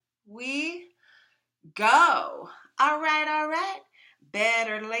we go. All right.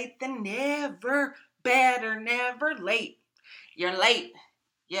 Better late than never. Better never late. You're late,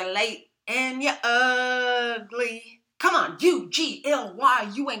 and you're ugly. Come on,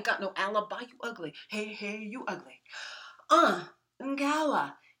 UGLY. You ain't got no alibi, you ugly. Hey, you ugly.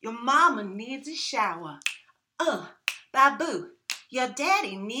 Ngawa, your mama needs a shower. Babu, your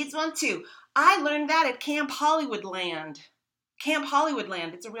daddy needs one too. I learned that at Camp Hollywoodland. Camp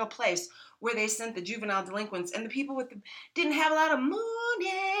Hollywoodland, it's a real place where they sent the juvenile delinquents and the people didn't have a lot of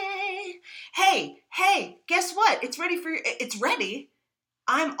money. Hey, guess what? It's ready.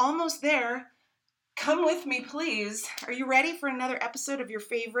 I'm almost there. Come with me, please. Are you ready for another episode of your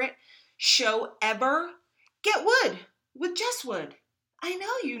favorite show ever? Get Wood with Jess Wood. I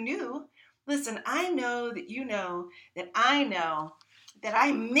know you knew. Listen, I know that you know that I know that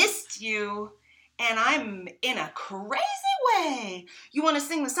I missed you, and I'm in a crazy way. You want to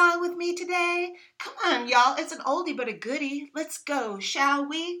sing the song with me today? Come on, y'all. It's an oldie but a goodie. Let's go, shall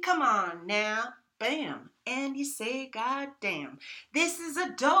we? Come on now. Bam. And you say, God damn. This is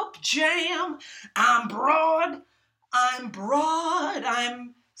a dope jam. I'm broad.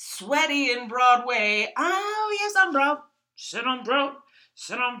 I'm sweaty in Broadway. Oh, yes, I'm broad. Sit on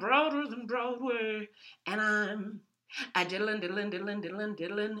broader than Broadway. And I diddling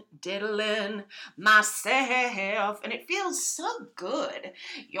myself. And it feels so good.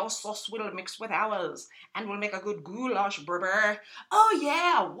 Your sauce will mix with ours and we'll make a good goulash, brother. Oh,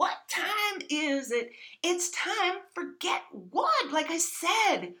 yeah, what time is it? It's time for Get Wood, like I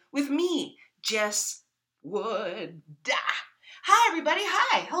said, with me, Jess Wood. Hi, everybody.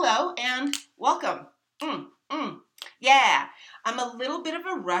 Hi, hello, and welcome. Yeah, I'm a little bit of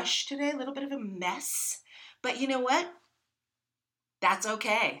a rush today, a little bit of a mess. But you know what? That's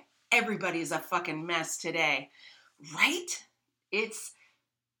okay. Everybody's a fucking mess today, right? It's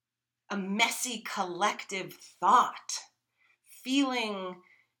a messy collective thought, feeling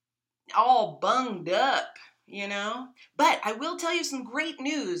all bunged up, you know? But I will tell you some great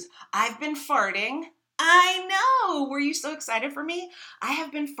news. I've been farting. I know! Were you so excited for me? I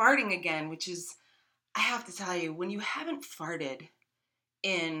have been farting again, which is, I have to tell you, when you haven't farted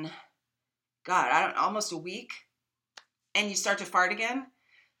in, almost a week, and you start to fart again,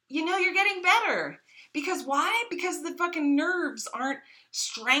 you know you're getting better. Because why? Because the fucking nerves aren't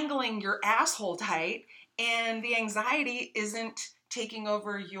strangling your asshole tight, and the anxiety isn't taking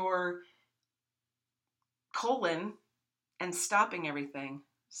over your colon and stopping everything.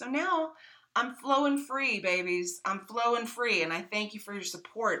 So now I'm flowing free, babies. I'm flowing free, and I thank you for your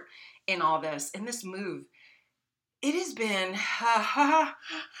support in all this, in this move. It has been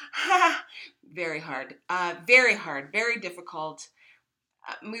very hard, very difficult,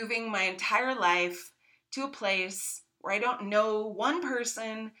 moving my entire life to a place where I don't know one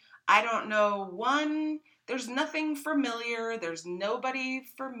person, there's nothing familiar, there's nobody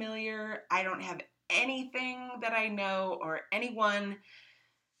familiar, I don't have anything that I know or anyone.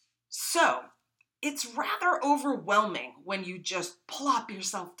 So it's rather overwhelming when you just plop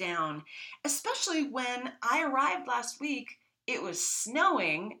yourself down, especially when I arrived last week. It was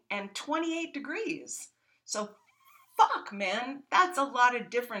snowing and 28 degrees. So fuck, man, that's a lot of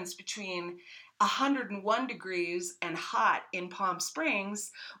difference between 101 degrees and hot in Palm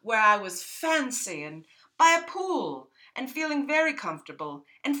Springs, where I was fancy and by a pool and feeling very comfortable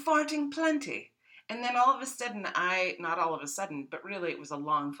and farting plenty. And then all of a sudden, not all of a sudden, but really it was a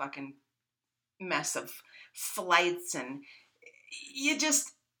long fucking mess of flights, and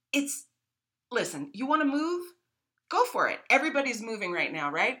listen, you want to move? Go for it. Everybody's moving right now,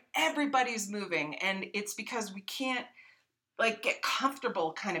 right? Everybody's moving, and it's because we can't get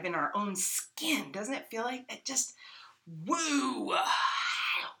comfortable kind of in our own skin. Doesn't it feel like it? Just woo.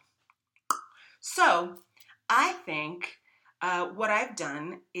 So I think what I've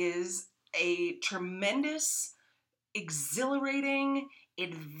done is a tremendous, exhilarating,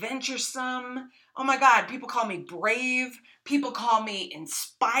 adventuresome. Oh my God, people call me brave. People call me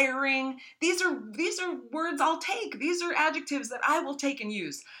inspiring. These are words I'll take. These are adjectives that I will take and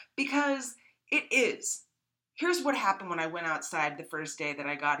use because it is. Here's what happened when I went outside the first day that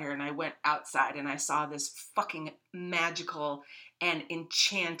I got here, and I went outside and I saw this fucking magical and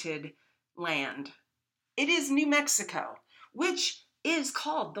enchanted land. It is New Mexico, which is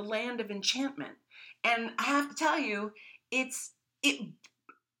called the Land of Enchantment. And I have to tell you, it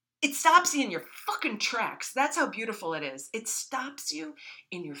It stops you in your fucking tracks. That's how beautiful it is. It stops you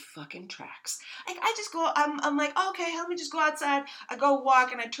in your fucking tracks. Like, I just go, I'm like, okay, let me just go outside. I go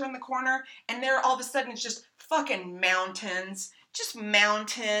walk and I turn the corner and there all of a sudden it's just fucking mountains. Just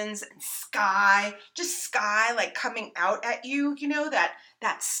mountains and sky. Just sky like coming out at you. You know, that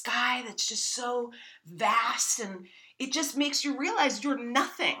sky that's just so vast, and it just makes you realize you're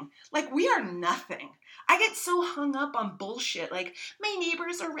nothing. Like, we are nothing. I get so hung up on bullshit. Like, my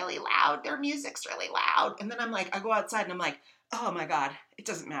neighbors are really loud. Their music's really loud. And then I'm like, I go outside and I'm like, oh my God, it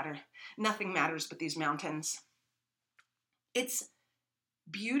doesn't matter. Nothing matters but these mountains. It's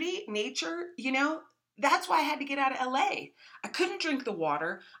beauty, nature, you know? That's why I had to get out of LA. I couldn't drink the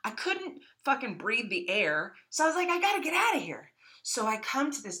water. I couldn't fucking breathe the air. So I was like, I gotta get out of here. So I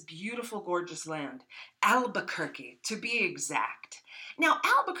come to this beautiful, gorgeous land, Albuquerque, to be exact. Now,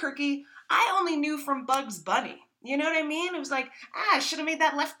 Albuquerque, I only knew from Bugs Bunny. You know what I mean? It was like, I should have made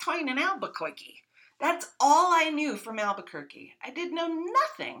that left turn in Albuquerque. That's all I knew from Albuquerque. I did know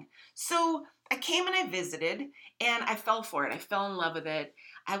nothing. So I came and I visited, and I fell for it. I fell in love with it.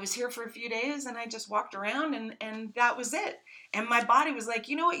 I was here for a few days, and I just walked around, and that was it. And my body was like,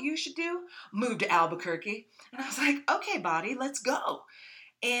 you know what you should do? Move to Albuquerque. And I was like, okay, body, let's go.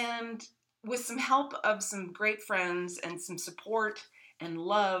 And with some help of some great friends and some support and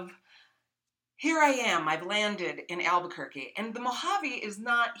love, here I am. I've landed in Albuquerque. And the Mojave is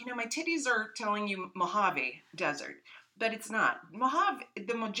not, you know, my titties are telling you Mojave Desert, but it's not. Mojave,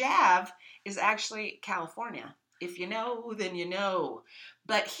 the Mojave is actually California. If you know, then you know.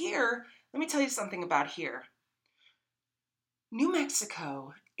 But here, let me tell you something about here. New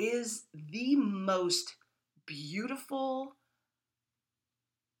Mexico is the most beautiful,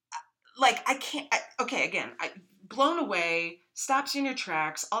 like, blown away, stops you in your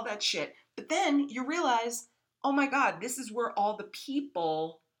tracks, all that shit. But then you realize, oh my God, this is where all the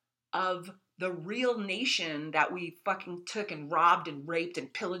people of the real nation that we fucking took and robbed and raped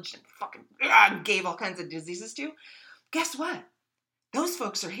and pillaged and fucking gave all kinds of diseases to, guess what? Those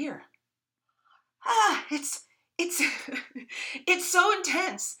folks are here. It's it's so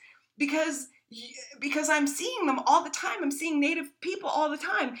intense because I'm seeing them all the time. I'm seeing Native people all the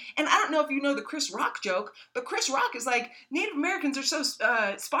time. And I don't know if you know the Chris Rock joke, but Chris Rock is like, Native Americans are so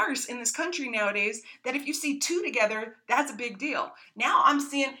sparse in this country nowadays that if you see two together, that's a big deal. Now I'm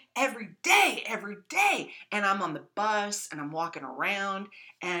seeing every day. And I'm on the bus and I'm walking around,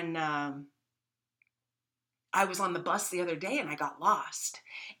 and I was on the bus the other day and I got lost.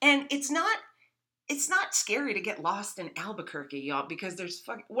 And it's not scary to get lost in Albuquerque, y'all, because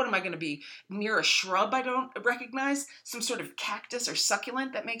what am I going to be, near a shrub I don't recognize? Some sort of cactus or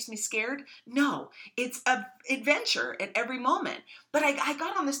succulent that makes me scared? No, it's an adventure at every moment. But I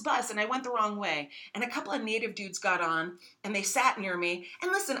got on this bus and I went the wrong way, and a couple of Native dudes got on and they sat near me.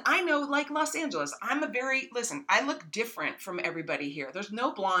 And listen, I know, like Los Angeles, I look different from everybody here. There's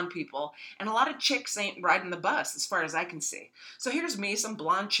no blonde people, and a lot of chicks ain't riding the bus as far as I can see. So here's me, some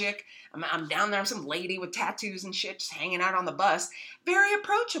blonde chick. I'm down there, I'm some lady with tattoos and shit just hanging out on the bus. Very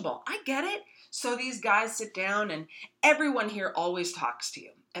approachable. I get it. So these guys sit down, and everyone here always talks to you.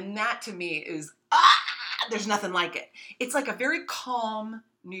 And that to me is, there's nothing like it. It's like a very calm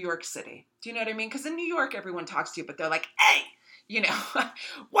New York City. Do you know what I mean? Because in New York, everyone talks to you, but they're like, hey, you know,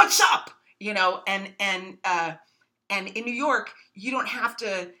 what's up? You know, and in New York, you don't have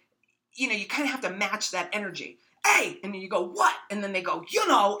to, you know, you kind of have to match that energy. Hey, and then you go, what? And then they go, you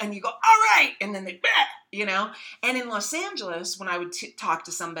know, and you go, all right. And then they, bah, you know. And in Los Angeles, when I would talk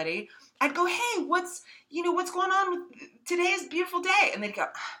to somebody, I'd go, hey, what's going on with today's beautiful day? And they'd go,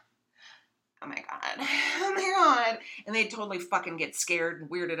 oh my God. And they'd totally fucking get scared and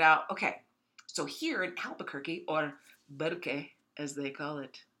weirded out. Okay, so here in Albuquerque, or Burque, as they call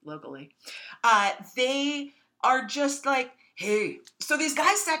it locally, they are just like, hey. So these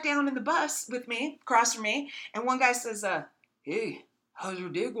guys sat down in the bus with me, across from me, and one guy says, hey, how's your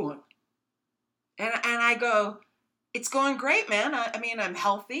day going? And I go, it's going great, man. I mean, I'm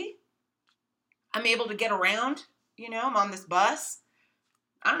healthy. I'm able to get around. You know, I'm on this bus.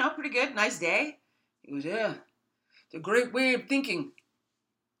 I don't know, pretty good. Nice day. He goes, yeah, it's a great way of thinking.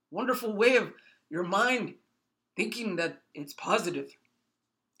 Wonderful way of your mind thinking that it's positive.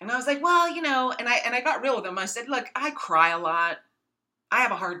 And I was like, well, you know, and I got real with him. I said, look, I cry a lot. I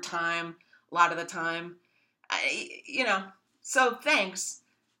have a hard time a lot of the time. You know, so thanks.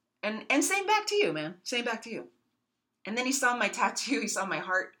 And same back to you, man. Same back to you. And then he saw my tattoo. He saw my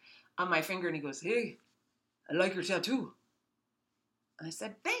heart on my finger, and he goes, hey, I like your tattoo. And I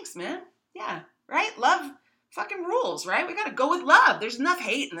said, thanks, man. Yeah, right? Love fucking rules, right? We got to go with love. There's enough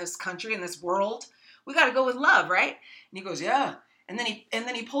hate in this country, in this world. We got to go with love, right? And he goes, yeah. And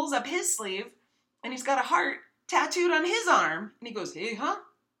then he pulls up his sleeve, and he's got a heart tattooed on his arm. And he goes, hey, huh?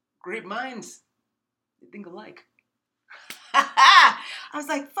 Great minds. They think alike. I was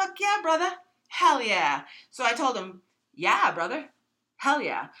like, fuck yeah, brother. Hell yeah. So I told him, yeah, brother. Hell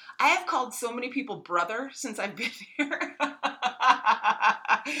yeah. I have called so many people brother since I've been here.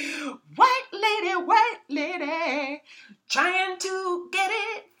 White lady, trying to get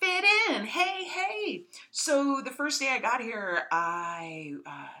it fit in. Hey. So the first day I got here, I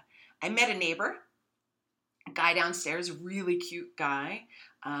met a neighbor, a guy downstairs, really cute guy.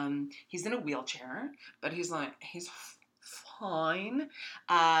 He's in a wheelchair, but he's fine.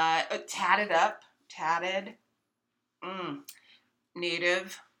 Tatted up,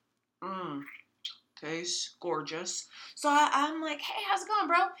 native, tastes gorgeous. So I'm like, hey, how's it going,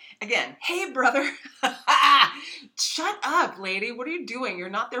 bro? Again, hey, brother. Shut up, lady. What are you doing? You're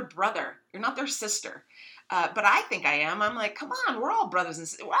not their brother. You're not their sister. But I think I am. I'm like, come on, we're all brothers and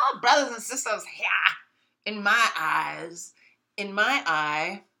sisters. We're all brothers and sisters. Yeah. In my eyes. In my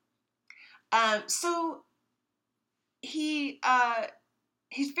eye. So he's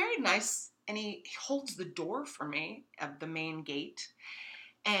very nice, and he holds the door for me of the main gate.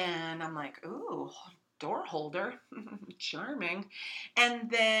 And I'm like, ooh, door holder, charming. And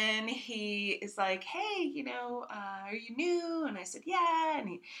then he is like, hey, are you new? And I said, yeah.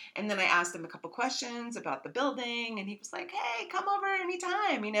 And then I asked him a couple questions about the building, and he was like, hey, come over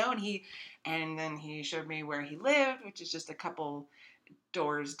anytime, and then he showed me where he lived, which is just a couple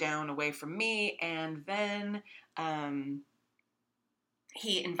doors down away from me. And then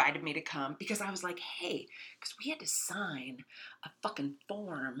he invited me to come because I was like, hey, because we had to sign a fucking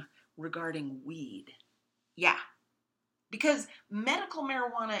form regarding weed. Yeah. Because medical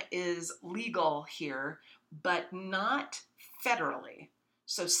marijuana is legal here, but not federally.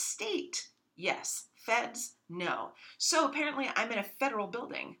 So state, yes. Feds, no. So apparently I'm in a federal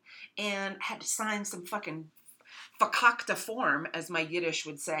building and had to sign some fucking fakakta form, as my Yiddish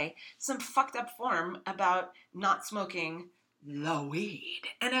would say, some fucked up form about not smoking the weed.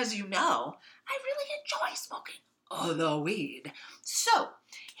 And as you know, I really enjoy smoking the weed. So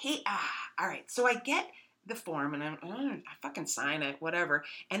all right. So I get the form, and I fucking sign it, whatever.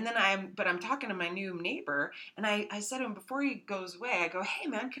 And then I'm talking to my new neighbor, and I said to him before he goes away, I go, hey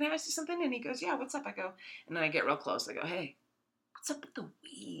man, can I ask you something? And he goes, yeah, what's up? I go, and then I get real close. I go, hey, what's up with the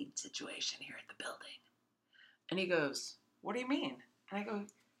weed situation here at the building? And he goes, what do you mean? And I go,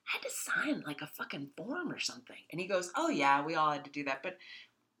 I had to sign like a fucking form or something. And he goes, oh yeah, we all had to do that. But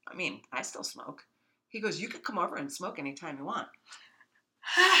I mean, I still smoke. He goes, you could come over and smoke anytime you want.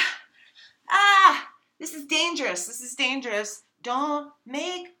 This is dangerous. Don't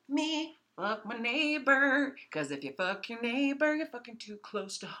make me fuck my neighbor. Because if you fuck your neighbor, you're fucking too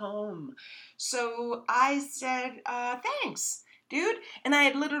close to home. So I said, thanks, dude. And I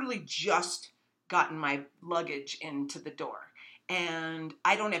had literally just gotten my luggage into the door. And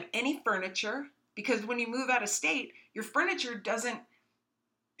I don't have any furniture, because when you move out of state, your furniture doesn't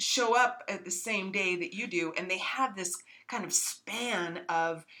show up at the same day that you do. And they have this kind of span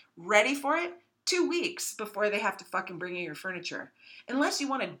of ready for it 2 weeks before they have to fucking bring you your furniture. Unless you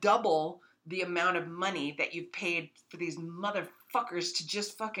want to double the amount of money that you've paid for these motherfuckers to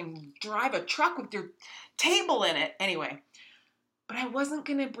just fucking drive a truck with your table in it. Anyway. But I wasn't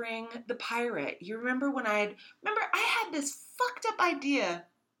going to bring the pirate. You remember I had this fucked up idea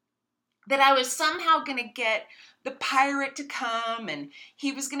that I was somehow going to get the pirate to come, and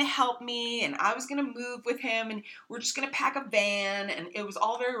he was going to help me, and I was going to move with him, and we're just going to pack a van, and it was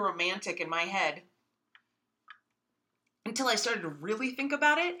all very romantic in my head. Until I started to really think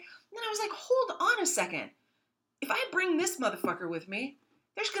about it, and then I was like, hold on a second. If I bring this motherfucker with me,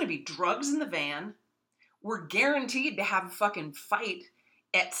 there's going to be drugs in the van. We're guaranteed to have a fucking fight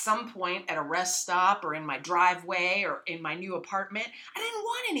at some point at a rest stop or in my driveway or in my new apartment. I didn't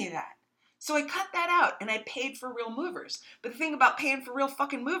want any of that. So I cut that out and I paid for real movers. But the thing about paying for real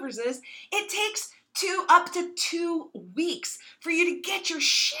fucking movers is it takes up to 2 weeks for you to get your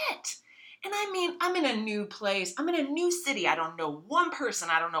shit. And I mean, I'm in a new place. I'm in a new city. I don't know one person.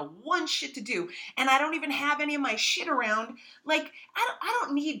 I don't know one shit to do. And I don't even have any of my shit around. Like, I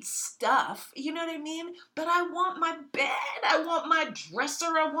don't need stuff. You know what I mean? But I want my bed. I want my dresser.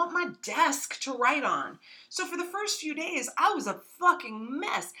 I want my desk to write on. So for the first few days, I was a fucking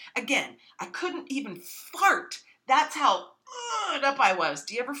mess. Again, I couldn't even fart. That's how up I was.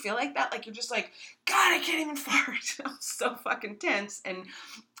 Do you ever feel like that? Like you're just like, God, I can't even fart. I'm so fucking tense and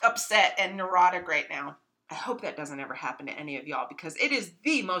upset and neurotic right now. I hope that doesn't ever happen to any of y'all because it is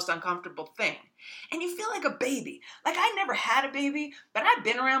the most uncomfortable thing. And you feel like a baby. Like, I never had a baby, but I've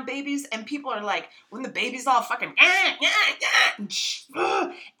been around babies, and people are like, when the baby's all fucking,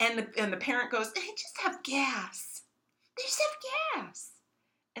 and the parent goes, they just have gas. They just have gas.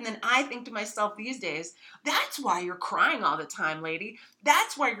 And then I think to myself these days, that's why you're crying all the time, lady.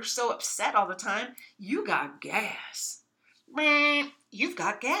 That's why you're so upset all the time. You got gas. You've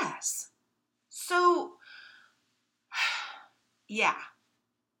got gas. So, yeah,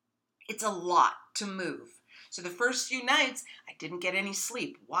 it's a lot to move. So the first few nights, I didn't get any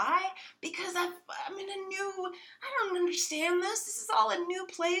sleep. Why? Because I'm in a new, I don't understand this. This is all a new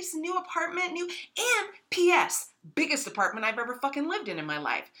place, new apartment, and P.S., biggest apartment I've ever fucking lived in my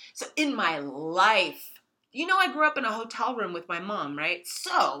life. So in my life, you know, I grew up in a hotel room with my mom, right?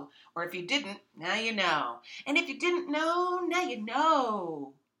 So, or if you didn't, now you know. And if you didn't know, now you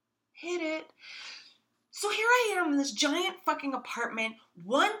know. Hit it. So here I am in this giant fucking apartment,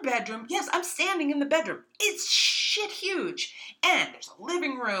 1 bedroom. Yes, I'm standing in the bedroom. It's shit huge. And there's a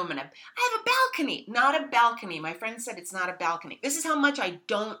living room and I have a balcony. Not a balcony. My friend said it's not a balcony. This is how much I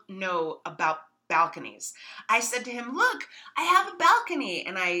don't know about balconies. I said to him, look, I have a balcony.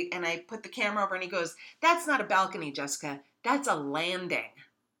 And I put the camera over and he goes, that's not a balcony, Jessica. That's a landing.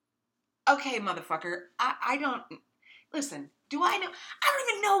 Okay, motherfucker. I don't, listen. Do I know? I don't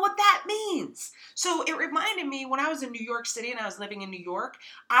even know what that means. So it reminded me when I was in New York City and I was living in New York,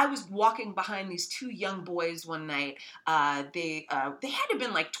 I was walking behind these 2 young boys one night. They had to have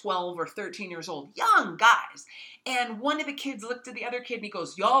been like 12 or 13 years old, young guys. And one of the kids looked at the other kid and he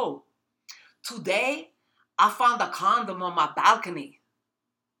goes, yo, today I found a condom on my balcony.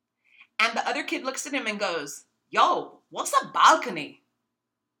 And the other kid looks at him and goes, yo, what's a balcony?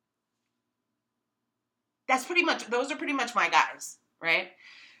 Those are pretty much my guys, right?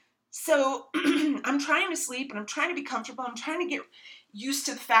 So I'm trying to sleep and I'm trying to be comfortable. I'm trying to get used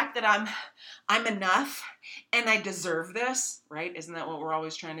to the fact that I'm enough and I deserve this, right? Isn't that what we're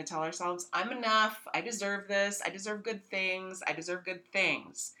always trying to tell ourselves? I'm enough. I deserve this. I deserve good things. I deserve good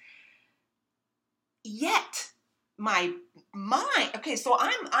things. Yet my mind, okay, so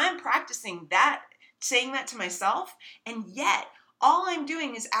I'm practicing that, saying that to myself, and yet all I'm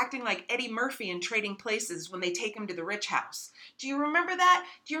doing is acting like Eddie Murphy in Trading Places when they take him to the rich house. Do you remember that?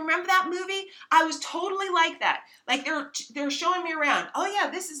 Do you remember that movie? I was totally like that. Like they're showing me around. Oh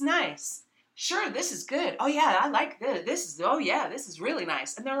yeah, this is nice. Sure, this is good. Oh yeah, I like this. Oh yeah, this is really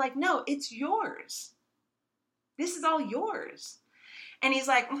nice. And they're like, no, it's yours. This is all yours. And he's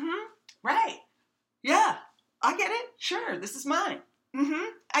like, right. Yeah, I get it. Sure, this is mine.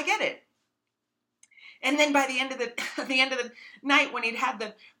 I get it. And then by the end of the night, when he'd had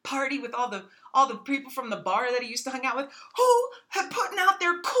the party with all the people from the bar that he used to hang out with, who had putting out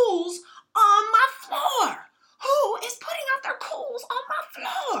their cools on my floor? Who is putting out their cools on my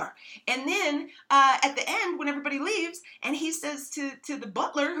floor? And then at the end, when everybody leaves, and he says to the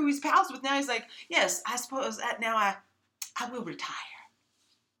butler, who he's pals with now, he's like, yes, I suppose that now I will retire.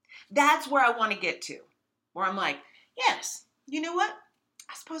 That's where I want to get to, where I'm like, yes, you know what?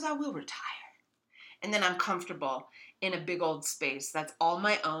 I suppose I will retire. And then I'm comfortable in a big old space that's all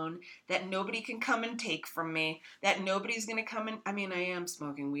my own, that nobody can come and take from me, that nobody's going to come and, I mean, I am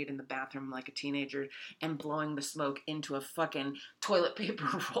smoking weed in the bathroom like a teenager and blowing the smoke into a fucking toilet paper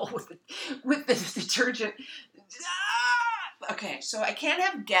roll with the detergent. Okay, so I can't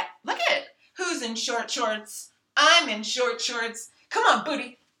have look at who's in short shorts. I'm in short shorts. Come on,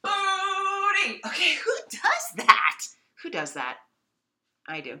 booty. Booty. Okay, who does that? Who does that?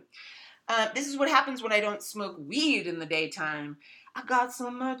 I do. This is what happens when I don't smoke weed in the daytime. I got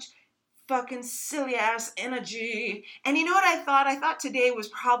so much fucking silly ass energy. And you know what I thought? I thought today was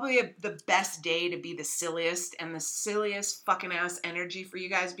probably the best day to be the silliest and the silliest fucking ass energy for you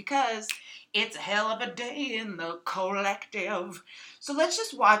guys because it's a hell of a day in the collective. So let's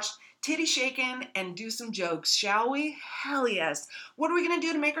just watch titty shaking and do some jokes, shall we? Hell yes. What are we going to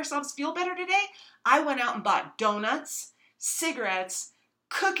do to make ourselves feel better today? I went out and bought donuts, cigarettes,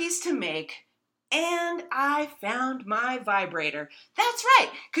 cookies to make, and I found my vibrator. That's right,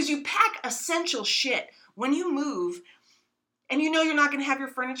 because you pack essential shit when you move, and you know you're not going to have your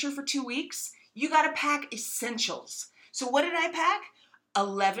furniture for 2 weeks. You got to pack essentials. So what did I pack?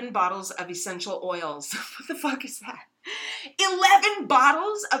 11 bottles of essential oils. What the fuck is that? 11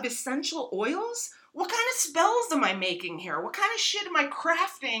 bottles of essential oils? What kind of spells am I making here? What kind of shit am I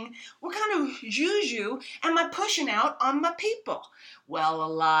crafting? What kind of juju am I pushing out on my people? Well, a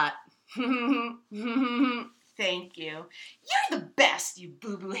lot. Thank you. You're the best, you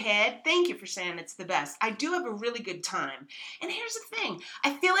boo-boo head. Thank you for saying it's the best. I do have a really good time. And here's the thing.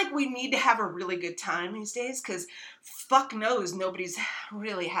 I feel like we need to have a really good time these days because fuck knows nobody's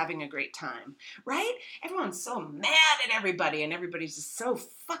really having a great time, right? Everyone's so mad at everybody and everybody's just so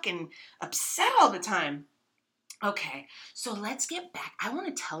fucking upset all the time. Okay, so let's get back. I want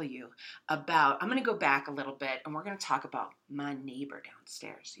to tell you about, I'm going to go back a little bit and we're going to talk about my neighbor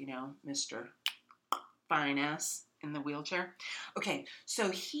downstairs, Mr. Fine ass in the wheelchair. Okay, so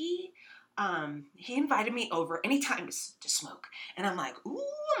he invited me over anytime to smoke. And I'm like, ooh,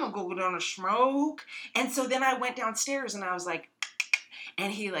 I'm gonna go down and smoke. And so then I went downstairs and I was like,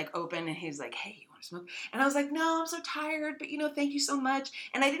 and he like opened and he's like, hey, you want to smoke? And I was like, no, I'm so tired, but thank you so much.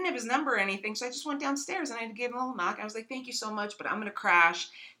 And I didn't have his number or anything, so I just went downstairs and I gave him a little knock. I was like, thank you so much, but I'm gonna crash.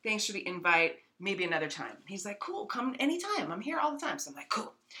 Thanks for the invite. Maybe another time. He's like, cool, come anytime. I'm here all the time. So I'm like,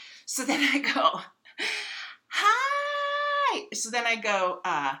 cool. So then I go, hi. So then I go,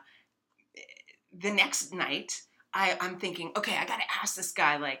 the next night, I'm thinking, okay, I got to ask this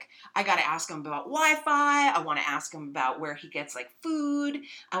guy, I got to ask him about Wi-Fi. I want to ask him about where he gets, food.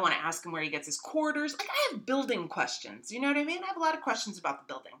 I want to ask him where he gets his quarters. I have building questions. You know what I mean? I have a lot of questions about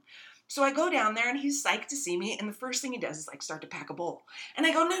the building. So I go down there, and he's psyched to see me, and the first thing he does is, start to pack a bowl. And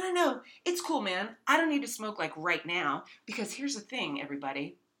I go, no, it's cool, man. I don't need to smoke, right now, because here's the thing,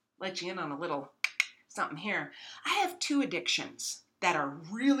 everybody. Let you in on a little something here. I have 2 addictions that are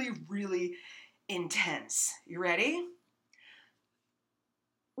really, really intense. You ready?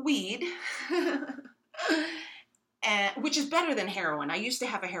 Weed, which is better than heroin. I used to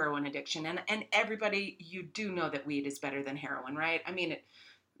have a heroin addiction, and everybody, you do know that weed is better than heroin, right? I mean,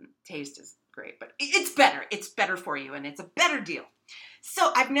 taste is great, but it's better. It's better for you, and it's a better deal.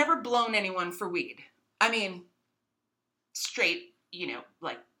 So I've never blown anyone for weed. I mean, straight,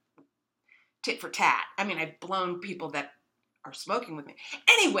 tit for tat. I mean, I've blown people that are smoking with me.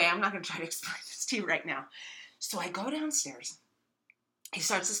 Anyway, I'm not going to try to explain this to you right now. So I go downstairs. He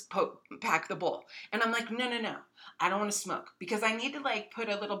starts to pack the bowl. And I'm like, no. I don't want to smoke. Because I need to, put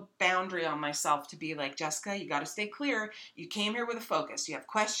a little boundary on myself to be like, Jessica, you got to stay clear. You came here with a focus. You have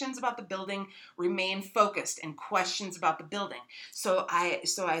questions about the building. Remain focused and questions about the building. So I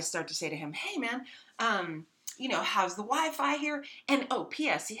start to say to him, hey, man, how's the Wi-Fi here? And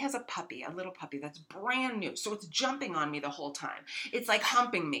P.S., he has a little puppy that's brand new. So it's jumping on me the whole time. It's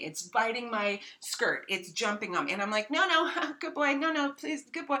humping me. It's biting my skirt. It's jumping on me. And I'm like, no, good boy. No, please,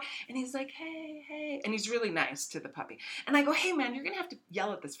 good boy. And he's like, hey. And he's really nice to the puppy. And I go, hey, man, you're going to have to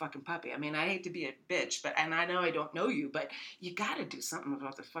yell at this fucking puppy. I mean, I hate to be a bitch, and I know I don't know you, but you got to do something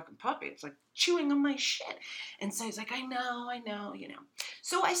about this fucking puppy. It's chewing on my shit. And so he's like, I know.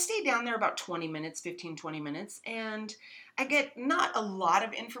 So I stay down there about 20 minutes, and I get not a lot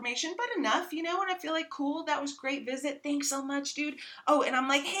of information, but enough, and I feel like, cool, that was great visit. Thanks so much, dude. Oh, and I'm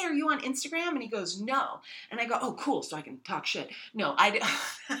like, hey, are you on Instagram? And he goes, no. And I go, oh, cool, so I can talk shit. No, I do.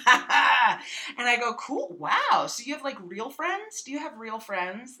 And I go, cool, wow. So you have real friends? Do you have real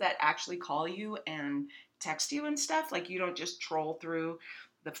friends that actually call you and text you and stuff? You don't just troll through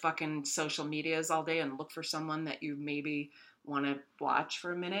the fucking social medias all day and look for someone that you maybe want to watch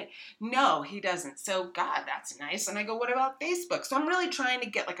for a minute? No, he doesn't. So, God, that's nice. And I go, what about Facebook? So I'm really trying to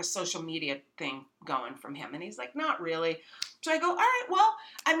get a social media thing going from him. And he's like, not really. So I go, all right, well,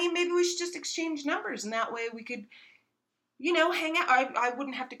 I mean, maybe we should just exchange numbers. And that way we could, hang out. I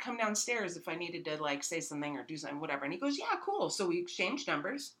wouldn't have to come downstairs if I needed to say something or do something, whatever. And he goes, yeah, cool. So we exchanged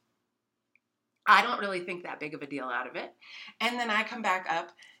numbers. I don't really think that big of a deal out of it. And then I come back up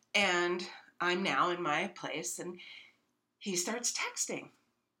and I'm now in my place and he starts texting.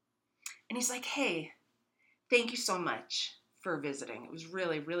 And he's like, hey, thank you so much for visiting. It was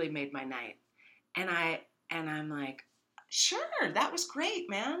really, really made my night. And I'm like, sure, that was great,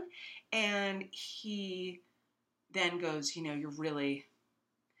 man. And he then goes, you're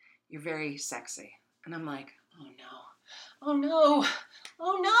very sexy. And I'm like, oh no.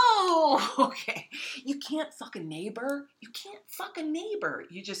 Okay. You can't fuck a neighbor. You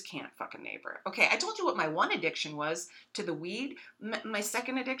just can't fuck a neighbor. Okay. I told you what my one addiction was to the weed. My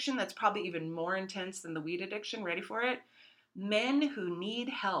second addiction, that's probably even more intense than the weed addiction. Ready for it? Men who need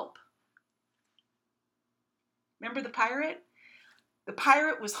help. Remember the pirate? The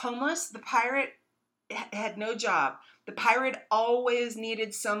pirate was homeless. The pirate had no job. The pirate always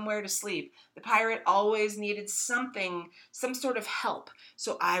needed somewhere to sleep. The pirate always needed something, some sort of help.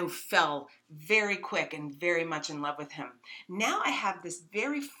 So I fell very quick and very much in love with him. Now I have this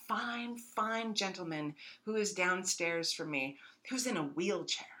very fine, fine gentleman who is downstairs from me, who's in a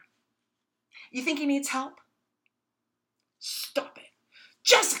wheelchair. You think he needs help? Stop it.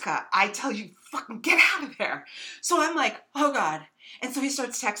 Jessica, I tell you, fucking get out of there. So I'm like, oh God. And so he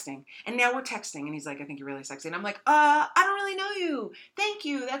starts texting, and now we're texting, and he's like, I think you're really sexy. And I'm like, I don't really know you. Thank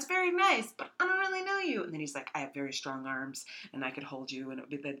you. That's very nice, but I don't really know you. And then he's like, I have very strong arms, and I could hold you, and it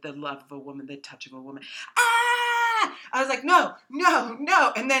would be the love of a woman, the touch of a woman. I was like, no.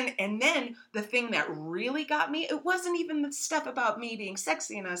 And then the thing that really got me, it wasn't even the stuff about me being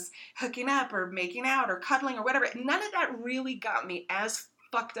sexy and us hooking up or making out or cuddling or whatever. None of that really got me as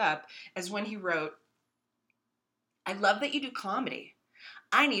fucked up as when he wrote, I love that you do comedy.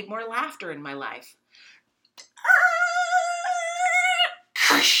 I need more laughter in my life.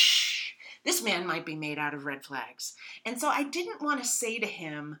 This man might be made out of red flags. And so I didn't want to say to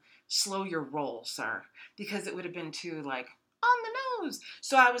him, slow your roll, sir, because it would have been too like on the nose.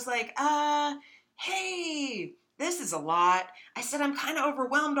 So I was like, hey, this is a lot. I said, I'm kind of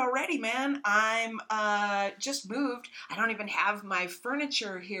overwhelmed already, man. I'm just moved. I don't even have my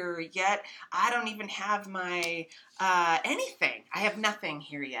furniture here yet. I don't even have my anything. I have nothing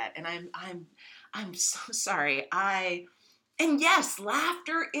here yet. And I'm so sorry. And yes,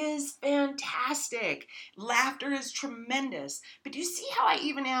 laughter is fantastic. Laughter is tremendous. But do you see how I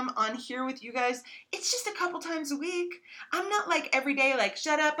even am on here with you guys? It's just a couple times a week. I'm not like every day like,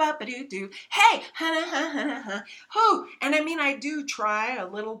 shut up, doo. Hey, who? And I mean, I do try a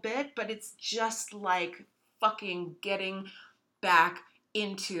little bit, but it's just like fucking getting back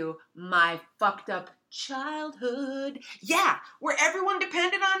into my fucked up childhood. Yeah, where everyone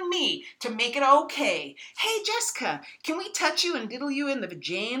depended on me to make it okay. Hey, Jessica, can we touch you and diddle you in the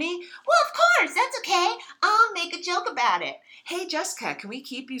vagina? Well, of course, that's okay. I'll make a joke about it. Hey, Jessica, can we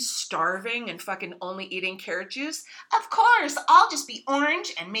keep you starving and fucking only eating carrot juice? Of course, I'll just be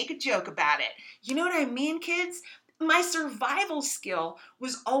orange and make a joke about it. You know what I mean, kids? My survival skill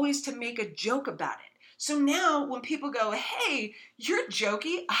was always to make a joke about it. So now when people go, hey, you're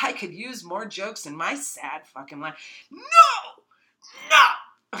jokey, I could use more jokes in my sad fucking life. No.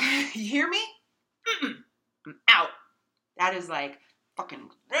 You hear me? I'm out. That is like fucking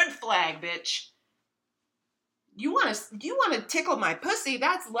red flag, bitch. You want to tickle my pussy?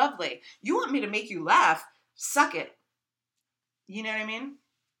 That's lovely. You want me to make you laugh? Suck it. You know what I mean?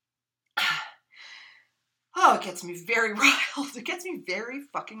 Oh, it gets me very riled. It gets me very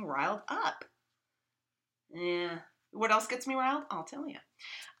fucking riled up. Yeah. What else gets me riled? I'll tell you.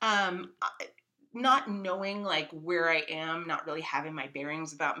 Not knowing like where I am, not really having my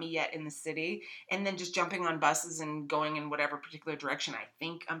bearings about me yet in the city, and then just jumping on buses and going in whatever particular direction I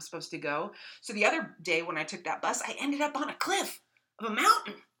think I'm supposed to go. So the other day when I took that bus, I ended up on a cliff of a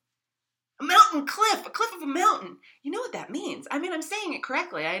mountain. A mountain cliff, a cliff of a mountain. You know what that means. I mean, I'm saying it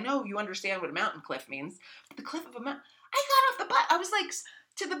correctly. I know you understand what a mountain cliff means. But the cliff of a mountain. I got off the bus. I was like,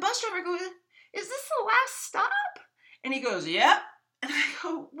 to the bus driver, I go, is this the last stop? And he goes, yep. And I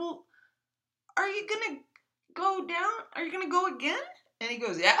go, well, are you going to go down? Are you going to go again? And he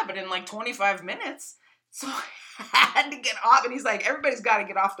goes, yeah, but in like 25 minutes. So I had to get off. And he's like, everybody's got to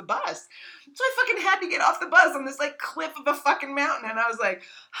get off the bus. So I fucking had to get off the bus on this like cliff of a fucking mountain. And I was like,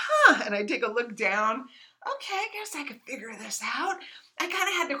 huh. And I take a look down. Okay, I guess I could figure this out. I kind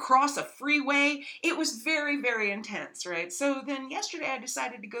of had to cross a freeway. It was very, very intense, right? So then yesterday I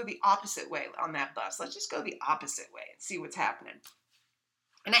decided to go the opposite way on that bus. Let's just go the opposite way and see what's happening.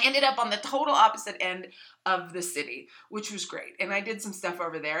 And I ended up on the total opposite end of the city, which was great. And I did some stuff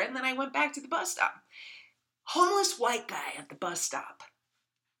over there. And then I went back to the bus stop. Homeless white guy at the bus stop.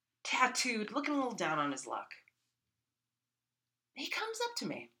 Tattooed, looking a little down on his luck. He comes up to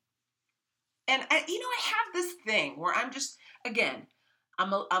me. And I have this thing where I'm just, again,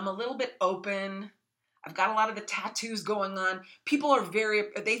 I'm a little bit open. I've got a lot of the tattoos going on. People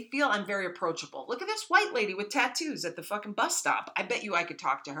they feel I'm very approachable. Look at this white lady with tattoos at the fucking bus stop. I bet you I could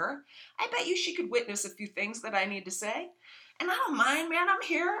talk to her. I bet you she could witness a few things that I need to say. And I don't mind, man.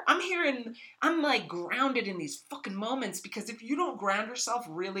 I'm here and I'm like grounded in these fucking moments, because if you don't ground yourself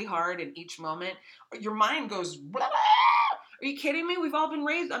really hard in each moment, your mind goes blah, blah. Are you kidding me? We've all been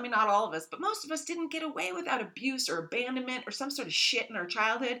raised, I mean, not all of us, but most of us didn't get away without abuse or abandonment or some sort of shit in our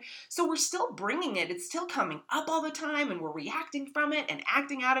childhood. So we're still bringing it. It's still coming up all the time, and we're reacting from it and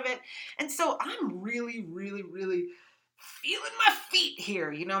acting out of it. And so I'm really, really, really feeling my feet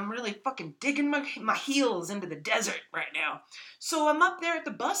here. I'm really fucking digging my heels into the desert right now. So I'm up there at the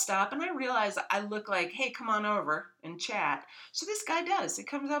bus stop, and I realize I look like, hey, come on over and chat. So this guy does. He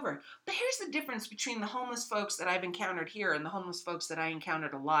comes over. But here's the difference between the homeless folks that I've encountered here and the homeless folks that I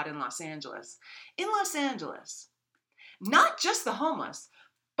encountered a lot in Los Angeles. In Los Angeles, not just the homeless,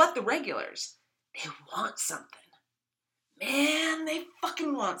 but the regulars, they want something. Man, they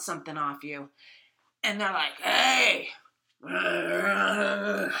fucking want something off you. And they're like, hey,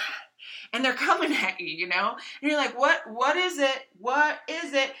 and they're coming at you, you know? And you're like, what is it? What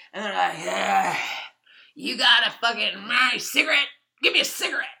is it? And they're like, yeah, you got a fucking cigarette? Give me a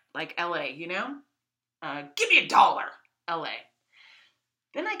cigarette. Like LA, you know? Give me $1, LA.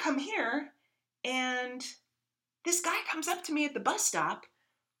 Then I come here, and this guy comes up to me at the bus stop,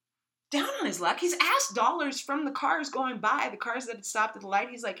 down on his luck. He's asked dollars from the cars going by, the cars that had stopped at the light.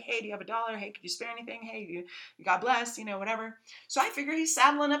 He's like, hey, do you have $1? Hey, could you spare anything? Hey, you God bless, you know, whatever. So I figure he's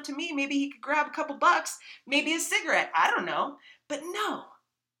saddling up to me. Maybe he could grab a couple bucks, maybe a cigarette. I don't know. But no,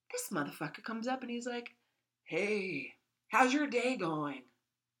 this motherfucker comes up and he's like, hey, how's your day going?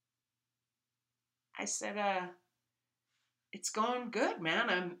 I said, it's going good, man.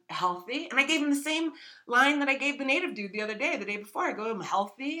 I'm healthy. And I gave him the same line that I gave the native dude the day before. I go, I'm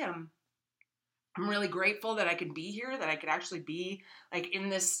healthy. I'm really grateful that I can be here, that I could actually be like in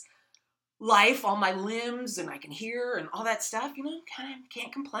this life, all my limbs, and I can hear and all that stuff, you know, kind of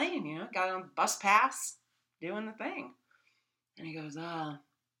can't complain, you know, got on the bus pass, doing the thing. And he goes,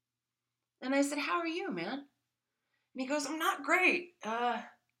 and I said, how are you, man? And he goes, I'm not great. I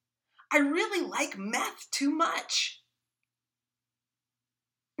really like meth too much.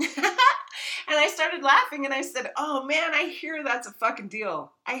 And I started laughing and I said, oh man, I hear that's a fucking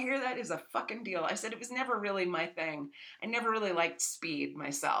deal. I hear that is a fucking deal. I said, it was never really my thing. I never really liked speed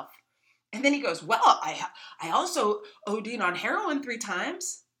myself. And then he goes, well, I also OD'd on heroin 3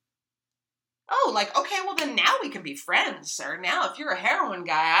 times. Oh, like, okay, well then now we can be friends, sir. Now if you're a heroin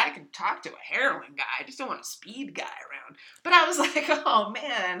guy, I can talk to a heroin guy. I just don't want a speed guy around. But I was like, oh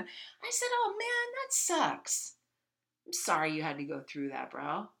man. I said, oh man, that sucks. I'm sorry you had to go through that,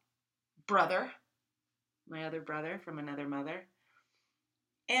 bro. Brother, my other brother from another mother.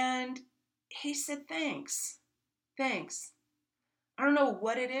 And he said, thanks. I don't know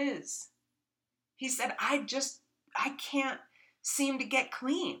what it is. He said, I can't seem to get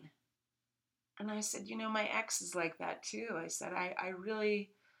clean. And I said, you know, my ex is like that too. I said, I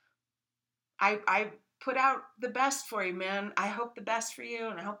put out the best for you, man. I hope the best for you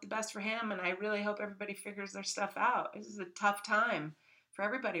and I hope the best for him. And I really hope everybody figures their stuff out. This is a tough time for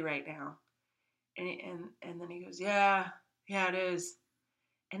everybody right now. And then he goes, yeah, it is.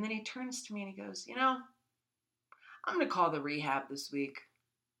 And then he turns to me and he goes, you know, I'm going to call the rehab this week.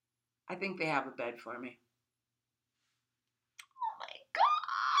 I think they have a bed for me. Oh my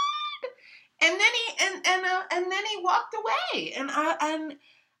God. And then he walked away. And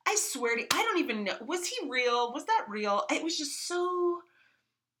I swear to you, I don't even know. Was he real? Was that real? It was just so,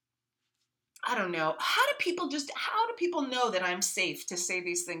 I don't know. How do people know that I'm safe to say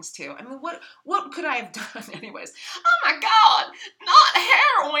these things to? I mean, what could I have done anyways? Oh my God, not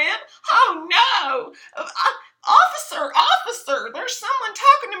heroin. Oh no. Officer, there's someone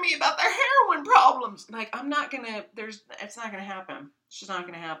talking to me about their heroin problems. Like, it's not going to happen. It's just not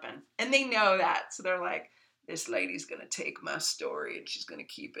going to happen. And they know that. So they're like, this lady's going to take my story and she's going to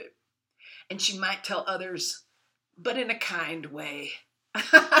keep it. And she might tell others, but in a kind way.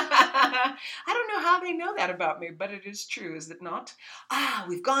 I don't know how they know that about me, but it is true, is it not?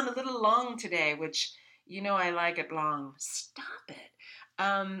 We've gone a little long today, which, you know, I like it long. Stop it.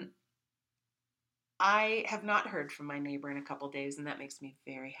 I have not heard from my neighbor in a couple days, and that makes me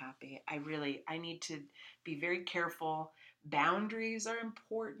very happy. I need to be very careful. Boundaries are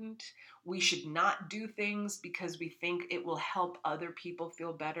important. We should not do things because we think it will help other people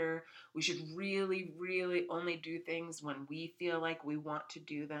feel better. We should really, really only do things when we feel like we want to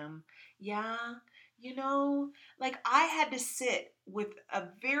do them. Yeah, you know, like I had to sit with a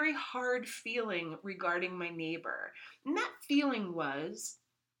very hard feeling regarding my neighbor. And that feeling was,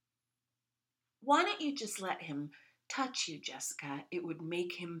 why don't you just let him touch you, Jessica? It would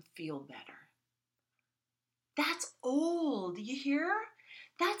make him feel better. That's old, you hear?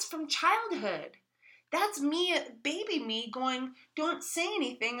 That's from childhood. That's me, baby me, going, don't say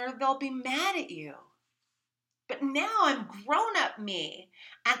anything or they'll be mad at you. But now I'm grown up me,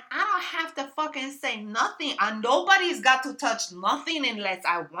 and I don't have to fucking say nothing, and nobody's got to touch nothing unless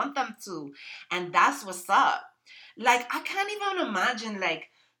I want them to. And that's what's up. Like, I can't even imagine, like,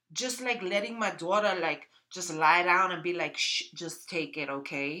 just like letting my daughter like just lie down and be like, shh, just take it,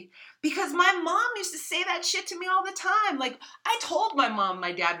 okay? Because my mom used to say that shit to me all the time. Like, I told my mom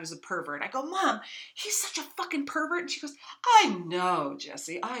my dad was a pervert. I go, Mom, he's such a fucking pervert. And she goes, I know,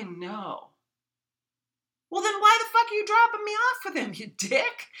 Jesse, I know. Well, then why the fuck are you dropping me off with him, you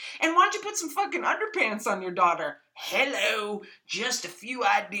dick? And why don't you put some fucking underpants on your daughter? Hello, just a few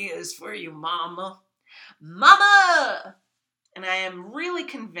ideas for you, Mama. Mama! And I am really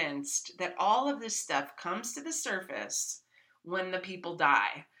convinced that all of this stuff comes to the surface when the people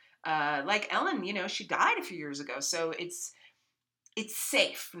die. Like Ellen, she died a few years ago, so it's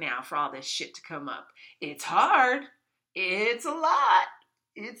safe now for all this shit to come up. It's hard. It's a lot.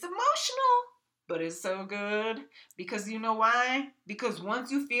 It's emotional, but it's so good. Because you know why? Because once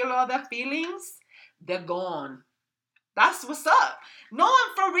you feel all the feelings, they're gone. That's what's up. No,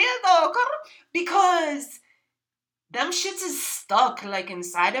 I'm for real though. Because them shits is stuck like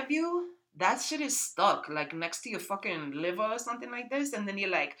inside of you. That shit is stuck like next to your fucking liver or something like this. And then you're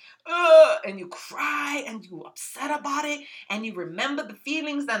like, ugh, and you cry and you upset about it and you remember the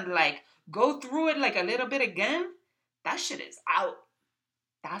feelings and like go through it like a little bit again. That shit is out.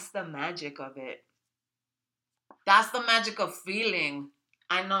 That's the magic of it. That's the magic of feeling.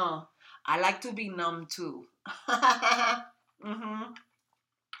 I know. I like to be numb too. Mm-hmm.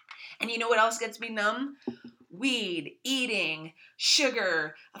 And you know what else gets me numb? Weed, eating,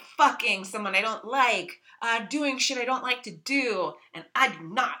 sugar, fucking someone I don't like, doing shit I don't like to do. And I do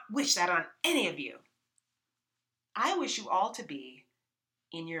not wish that on any of you. I wish you all to be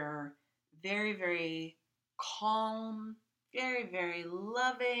in your very, very calm, very, very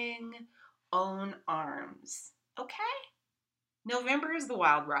loving own arms. Okay? November is the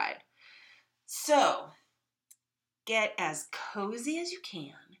wild ride. So, get as cozy as you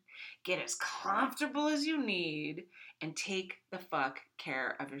can, get as comfortable as you need, and take the fuck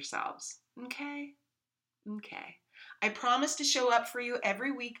care of yourselves. Okay? Okay. I promise to show up for you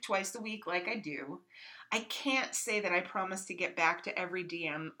every week, twice a week, like I do. I can't say that I promise to get back to every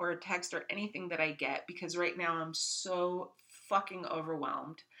DM or a text or anything that I get because right now I'm so fucking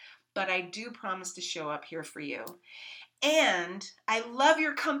overwhelmed. But I do promise to show up here for you. And I love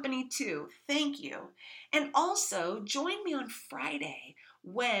your company too. Thank you. And also, join me on Friday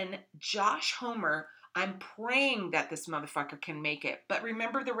when Josh Homer, I'm praying that this motherfucker can make it. But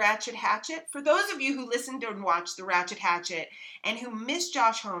remember the Ratchet Hatchet? For those of you who listened and watched the Ratchet Hatchet and who miss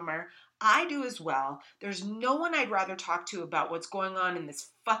Josh Homer, I do as well. There's no one I'd rather talk to about what's going on in this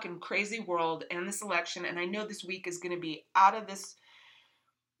fucking crazy world and this election. And I know this week is going to be out of this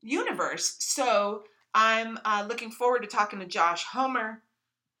universe. So I'm looking forward to talking to Josh Homer.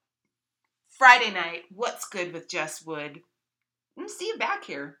 Friday night, What's Good with Jess Wood. See you back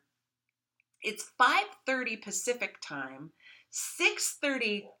here. It's 5:30 Pacific time,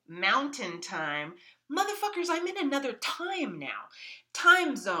 6:30 Mountain time. Motherfuckers, I'm in another time now.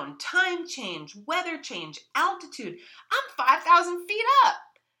 Time zone, time change, weather change, altitude. I'm 5,000 feet up.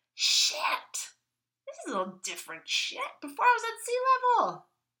 Shit. This is a little different shit. Before I was at sea level.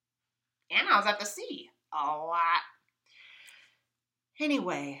 And I was at the sea a lot.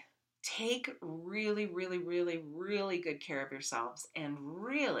 Anyway, take really, really, really, really good care of yourselves and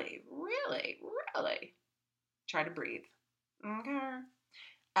really, really, really try to breathe. Okay.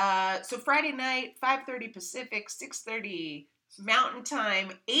 So Friday night, 5:30 Pacific, 6:30 Mountain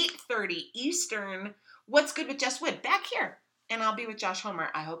Time, 8:30 Eastern. What's Good with Jess Wood? Back here. And I'll be with Josh Homer.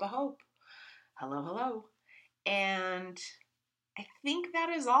 I hope. Hello, hello. And I think that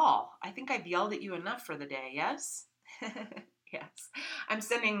is all. I think I've yelled at you enough for the day, yes? Yes. I'm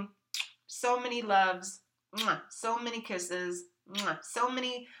sending so many loves, so many kisses, so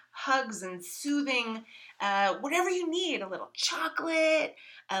many hugs and soothing, whatever you need, a little chocolate,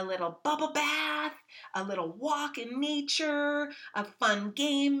 a little bubble bath, a little walk in nature, a fun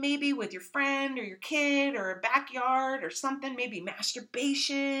game maybe with your friend or your kid or a backyard or something, maybe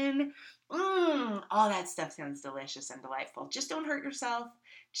masturbation. All that stuff sounds delicious and delightful. Just don't hurt yourself.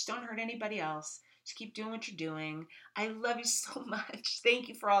 Just don't hurt anybody else. Just keep doing what you're doing. I love you so much. Thank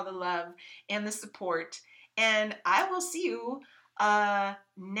you for all the love and the support. And I will see you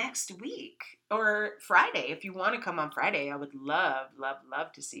next week or Friday. If you want to come on Friday, I would love, love,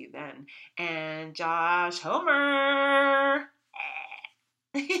 love to see you then. And Josh Homer.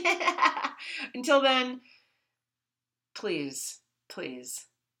 Until then, please, please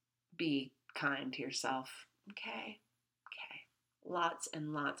be kind to yourself. Okay? Lots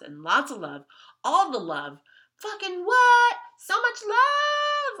and lots and lots of love. All the love. Fucking what? So much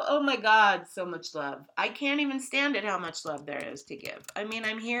love. Oh my God, so much love. I can't even stand it how much love there is to give. I mean,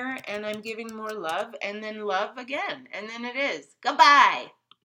 I'm here and I'm giving more love and then love again. And then it is. Goodbye.